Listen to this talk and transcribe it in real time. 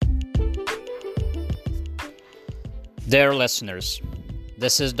Dear listeners,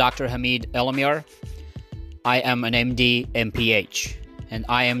 this is Dr. Hamid Elamir. I am an MD, MPH, and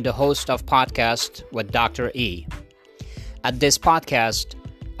I am the host of podcast with Dr. E. At this podcast,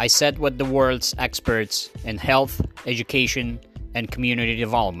 I sit with the world's experts in health, education, and community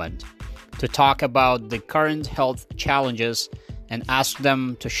development to talk about the current health challenges and ask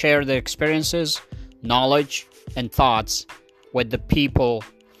them to share their experiences, knowledge, and thoughts with the people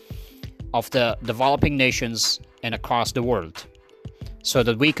of the developing nations and across the world, so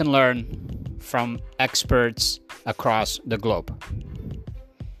that we can learn from experts across the globe.